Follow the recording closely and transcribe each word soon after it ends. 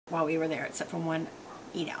while we were there, except for one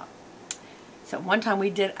eat out. So one time we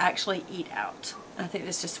did actually eat out. I think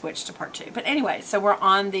this just switched to part 2. But anyway, so we're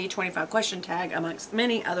on the 25 question tag amongst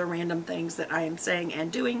many other random things that I am saying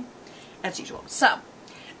and doing as usual. So,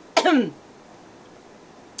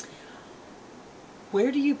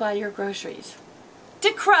 where do you buy your groceries? To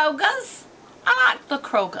Kroger's. I like the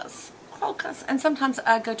Kroger's. Kroger's. And sometimes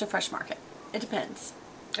I go to Fresh Market. It depends.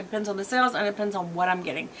 It depends on the sales and it depends on what I'm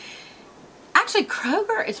getting. Actually,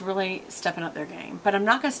 Kroger is really stepping up their game. But I'm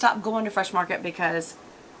not going to stop going to Fresh Market because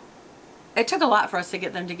it took a lot for us to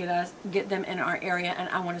get them in our area, and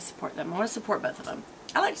I want to support them. I want to support both of them.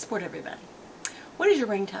 I like to support everybody. What is your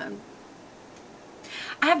ringtone?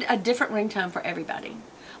 I have a different ringtone for everybody.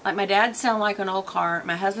 Like my dad sounds like an old car.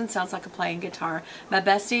 My husband sounds like a playing guitar. My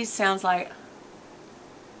bestie sounds like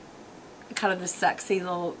kind of the sexy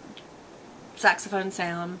little saxophone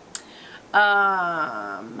sound.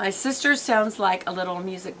 My sister sounds like a little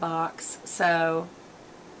music box. So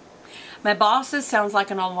my boss's sounds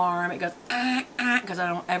like an alarm. It goes, because I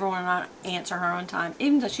don't ever want to answer her on time.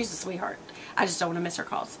 Even though she's a sweetheart. I just don't want to miss her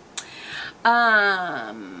calls.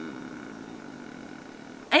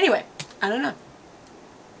 Anyway, I don't know.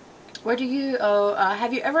 Where do you,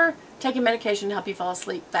 have you ever taken medication to help you fall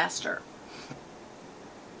asleep faster?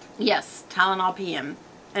 Yes, Tylenol PM.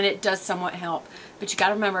 And it does somewhat help. But you got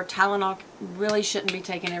to remember, Tylenol really shouldn't be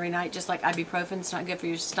taken every night. Just like ibuprofen, it's not good for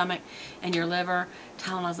your stomach and your liver.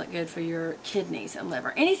 Tylenol's not good for your kidneys and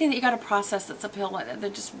liver. Anything that you got to process that's a pill like that, they're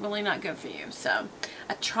just really not good for you. So,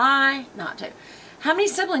 I try not to. How many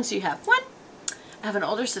siblings do you have? One. I have an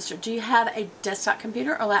older sister. Do you have a desktop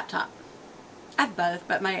computer or laptop? I have both,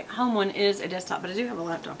 but my home one is a desktop. But I do have a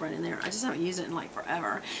laptop right in there. I just haven't used it in like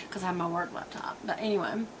forever because I have my work laptop. But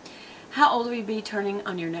anyway. How old will you be turning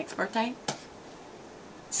on your next birthday?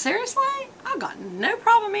 Seriously? I've got no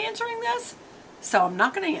problem answering this, so I'm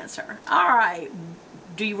not going to answer. Alright.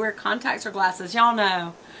 Do you wear contacts or glasses? Y'all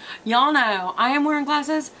know. Y'all know. I am wearing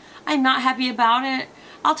glasses. I'm not happy about it.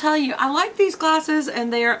 I'll tell you, I like these glasses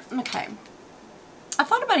and they're... Okay. I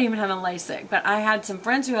thought about even having LASIK, but I had some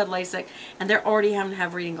friends who had LASIK and they're already having to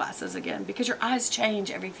have reading glasses again because your eyes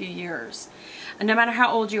change every few years. And no matter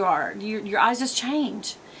how old you are, your eyes just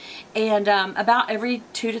change. And about every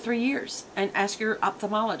 2 to 3 years. And ask your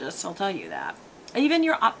ophthalmologist, he'll tell you that. Even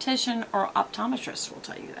your optician or optometrist will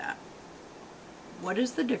tell you that. What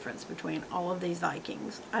is the difference between all of these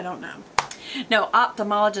Vikings? I don't know. No,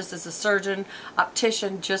 ophthalmologist is a surgeon.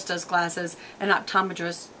 Optician just does glasses. And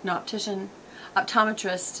optometrist, no,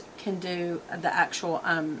 optometrist can do the actual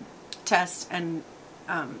tests and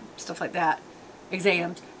stuff like that.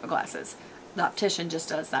 Exams for glasses. The optician just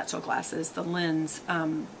does the actual glasses, the lens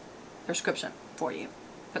prescription for you.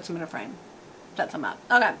 Puts them in a frame. Sets them up.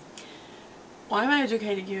 Okay. Why am I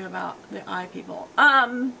educating you about the eye people?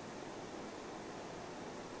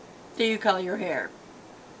 Do you color your hair?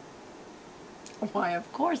 Why,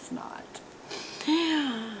 of course not.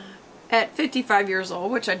 At 55 years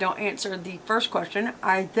old, which I don't answer the first question,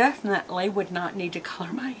 I definitely would not need to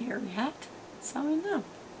color my hair yet. So no.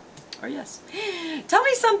 Or yes. Tell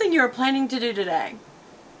me something you're planning to do today.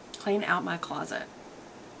 Clean out my closet.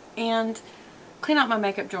 And clean out my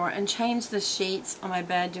makeup drawer and change the sheets on my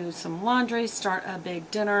bed, do some laundry, start a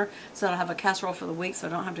big dinner so that I'll have a casserole for the week so I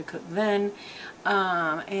don't have to cook then.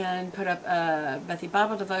 And put up a Bethy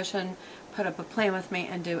Bible devotion, put up a plan with me,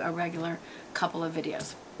 and do a regular couple of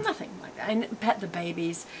videos. Nothing like that. And pet the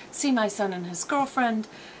babies, see my son and his girlfriend,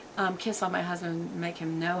 kiss on my husband, make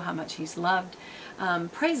him know how much he's loved.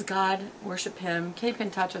 Praise God, worship Him, keep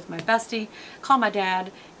in touch with my bestie, call my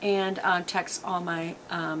dad, and text all my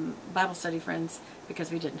Bible study friends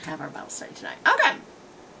because we didn't have our Bible study tonight. Okay.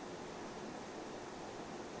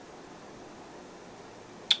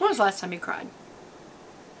 When was the last time you cried?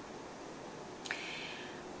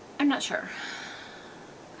 I'm not sure.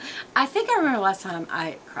 I think I remember the last time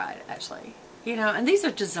I cried, actually. You know, and these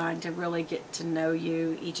are designed to really get to know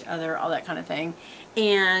you, each other, all that kind of thing.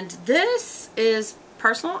 And this is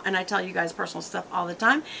personal, and I tell you guys personal stuff all the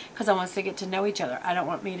time because I want us to get to know each other. I don't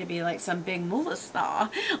want me to be like some big movie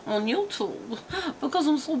star on YouTube because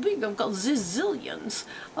I'm so big. I've got zillions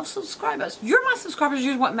of subscribers. You're my subscribers.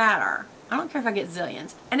 You're what matter. I don't care if I get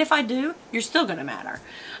zillions. And if I do, you're still going to matter.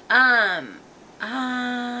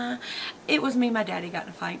 It was me and my daddy got in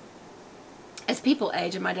a fight. As people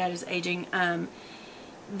age, and my dad is aging,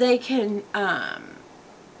 they can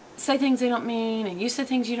say things they don't mean, and you say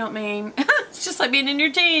things you don't mean. It's just like being in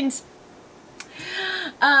your teens.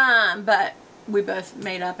 But we both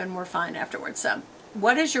made up and we're fine afterwards. So,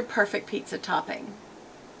 what is your perfect pizza topping?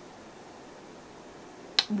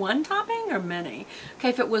 One topping or many? Okay,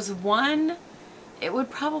 if it was one, it would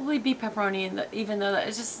probably be pepperoni, and even though that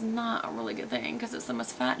is just not a really good thing because it's the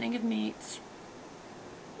most fattening of meats.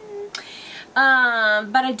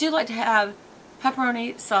 But I do like to have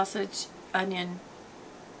pepperoni, sausage, onion,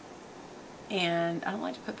 and I don't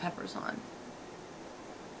like to put peppers on.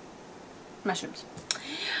 Mushrooms.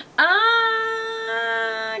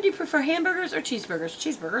 Do you prefer hamburgers or cheeseburgers?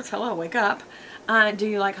 Cheeseburgers, hello, wake up. Do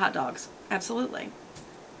you like hot dogs? Absolutely.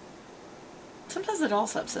 Sometimes it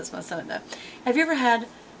also upsets my stomach though. Have you ever had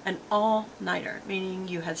an all-nighter, meaning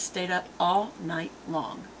you have stayed up all night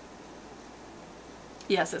long?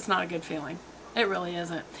 Yes, it's not a good feeling. It really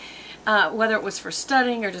isn't. Whether it was for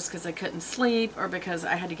studying or just because I couldn't sleep or because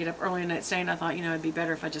I had to get up early the next day and I thought, you know, it'd be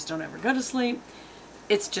better if I just don't ever go to sleep.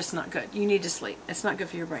 It's just not good. You need to sleep. It's not good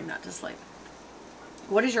for your brain not to sleep.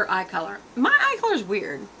 What is your eye color? My eye color is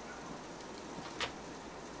weird.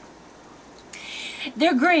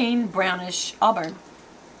 They're green, brownish, auburn.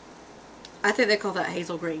 I think they call that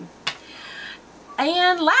hazel green.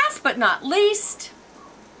 And last but not least,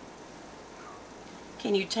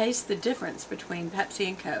 can you taste the difference between Pepsi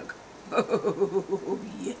and Coke? Oh,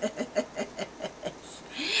 yes.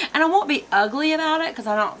 And I won't be ugly about it because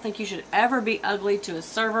I don't think you should ever be ugly to a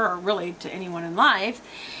server or really to anyone in life.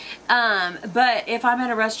 But if I'm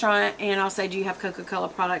at a restaurant and I'll say, do you have Coca-Cola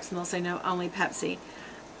products? And they'll say, no, only Pepsi.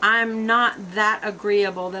 I'm not that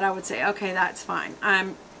agreeable that I would say, okay, that's fine.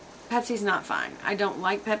 Pepsi's not fine. I don't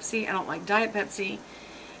like Pepsi. I don't like Diet Pepsi.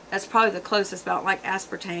 That's probably the closest, but I don't like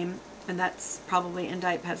aspartame. And that's probably in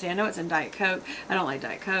Diet Pepsi. I know it's in Diet Coke. I don't like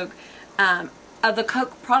Diet Coke. Of the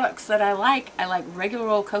Coke products that I like regular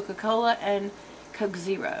old Coca-Cola and Coke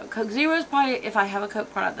Zero. Coke Zero is probably, if I have a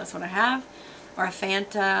Coke product, that's what I have. Or a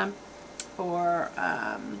Fanta. Or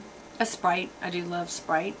a Sprite. I do love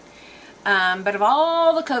Sprite. But of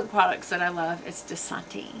all the Coke products that I love, it's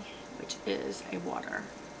Dasani, which is a water.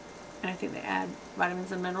 And I think they add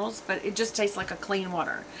vitamins and minerals, but it just tastes like a clean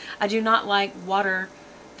water. I do not like water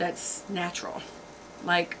that's natural.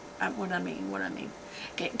 Like, what I mean.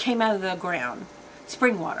 It came out of the ground.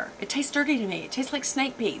 Spring water. It tastes dirty to me. It tastes like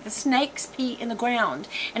snake pee. The snakes pee in the ground,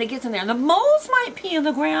 and it gets in there. And the moles might pee in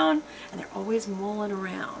the ground, and they're always mulling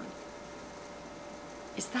around.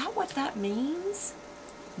 Is that what that means?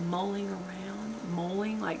 Mulling around,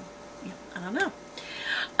 moling, like, I don't know.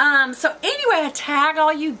 So anyway, I tag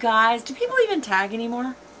all you guys. Do people even tag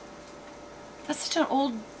anymore? That's such an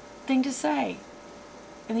old thing to say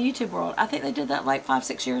in the YouTube world. I think they did that like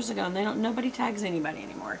 5-6 years ago, and nobody tags anybody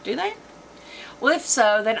anymore, do they? Well, if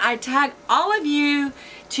so, then I tag all of you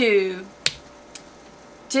to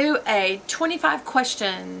do a 25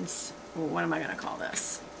 questions. What am I going to call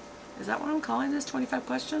this? Is that what I'm calling this? 25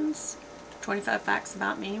 questions? 25 facts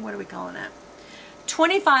about me? What are we calling it?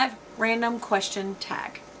 25 random question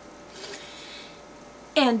tag.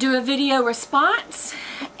 And do a video response.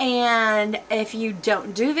 And if you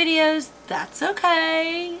don't do videos, that's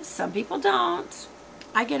okay. Some people don't.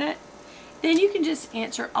 I get it. Then you can just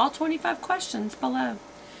answer all 25 questions below.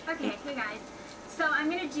 Okay, hey guys. So I'm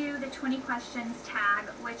going to do the 20 questions tag,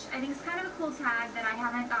 which I think is kind of a cool tag that I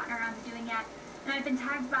haven't gotten around to doing yet. And I've been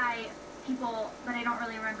tagged by people, but I don't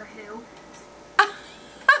really remember who.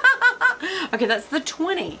 Okay, that's the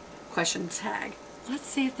 20 question tag. Let's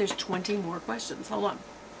see if there's 20 more questions. Hold on.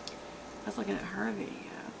 I was looking at her video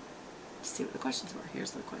to see what the questions were.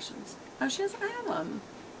 Here's the questions. Oh, she doesn't have them.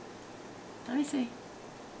 Let me see.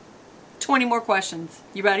 20 more questions.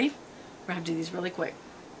 You ready? We're going to do these really quick.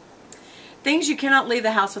 Things you cannot leave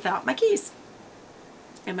the house without. My keys.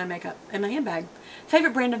 And my makeup. And my handbag.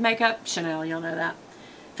 Favorite brand of makeup? Chanel. Y'all know that.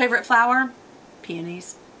 Favorite flower?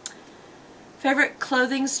 Peonies. Favorite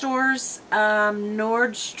clothing stores?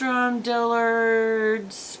 Nordstrom,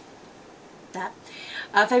 Dillard's. That.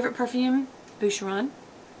 Favorite perfume? Boucheron.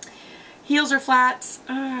 Heels or flats?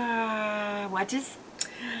 Wedges.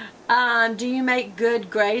 Do you make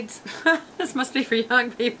good grades? This must be for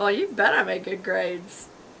young people. You bet I make good grades.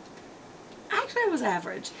 Actually, I was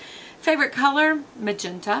average. Favorite color?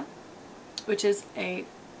 Magenta, which is a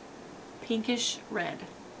pinkish red.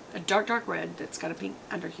 A dark, dark red that's got a pink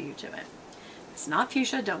underhue to it. It's not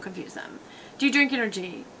fuchsia. Don't confuse them. Do you drink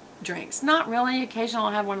energy drinks? Not really. Occasionally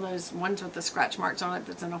I'll have one of those ones with the scratch marks on it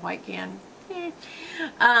that's in a white can.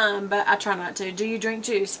 But I try not to. Do you drink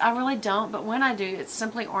juice? I really don't, but when I do, it's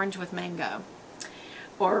simply orange with mango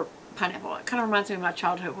or pineapple. It kind of reminds me of my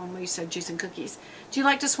childhood when we used to have juice and cookies. Do you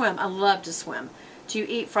like to swim? I love to swim. Do you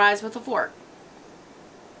eat fries with a fork?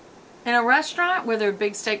 In a restaurant where there are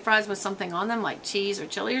big steak fries with something on them, like cheese or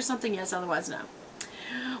chili or something, yes, otherwise no.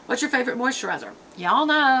 What's your favorite moisturizer? Y'all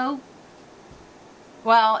know.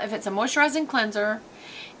 Well, if it's a moisturizing cleanser,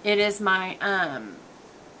 it is my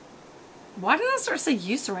Why did I start to say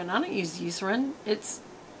Eucerin? I don't use Eucerin. That's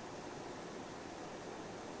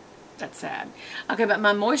sad. Okay, but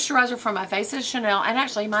my moisturizer for my face is Chanel, and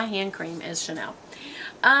actually my hand cream is Chanel.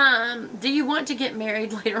 Do you want to get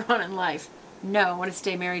married later on in life? No, I want to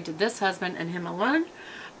stay married to this husband and him alone.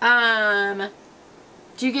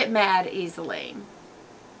 Do you get mad easily?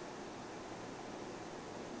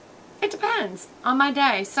 It depends on my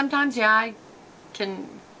day. Sometimes, yeah, I can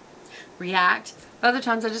react. Other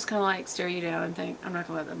times I just kind of like stare you down and think, I'm not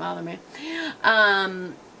going to let that bother me.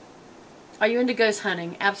 Are you into ghost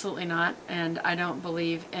hunting? Absolutely not. And I don't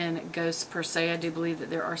believe in ghosts per se. I do believe that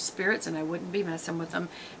there are spirits, and I wouldn't be messing with them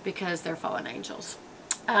because they're fallen angels.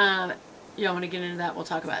 Y'all want to get into that? We'll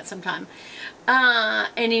talk about it sometime.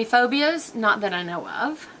 Any phobias? Not that I know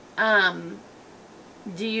of.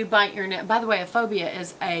 Do you bite your nail? By the way, a phobia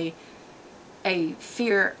is a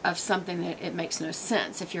fear of something that it makes no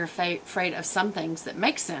sense. If you're afraid of some things that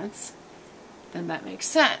make sense, then that makes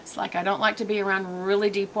sense. Like, I don't like to be around really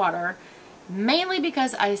deep water, mainly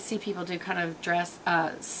because I see people do kind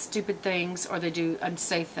of stupid things, or they do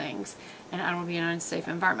unsafe things, and I don't want to be in an unsafe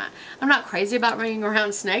environment. I'm not crazy about being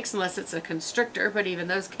around snakes unless it's a constrictor, but even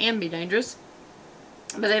those can be dangerous.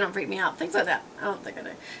 But they don't freak me out. Things like that. I don't think I do.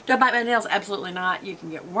 Do I bite my nails? Absolutely not. You can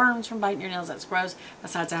get worms from biting your nails. That's gross.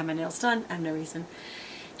 Besides, I have my nails done. I have no reason.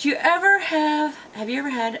 Have you ever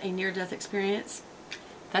had a near-death experience?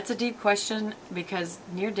 That's a deep question, because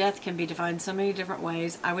near-death can be defined so many different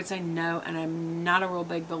ways. I would say no, and I'm not a real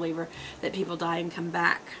big believer that people die and come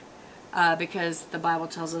back, because the Bible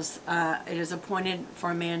tells us it is appointed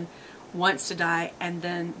for a man once to die, and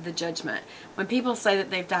then the judgment. When people say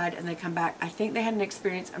that they've died and they come back, I think they had an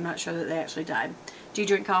experience. I'm not sure that they actually died. Do you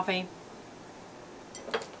drink coffee?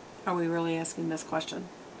 Are we really asking this question?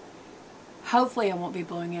 Hopefully I won't be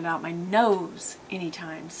blowing it out my nose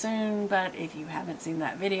anytime soon, but if you haven't seen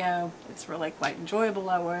that video, it's really quite enjoyable.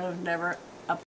 I would have never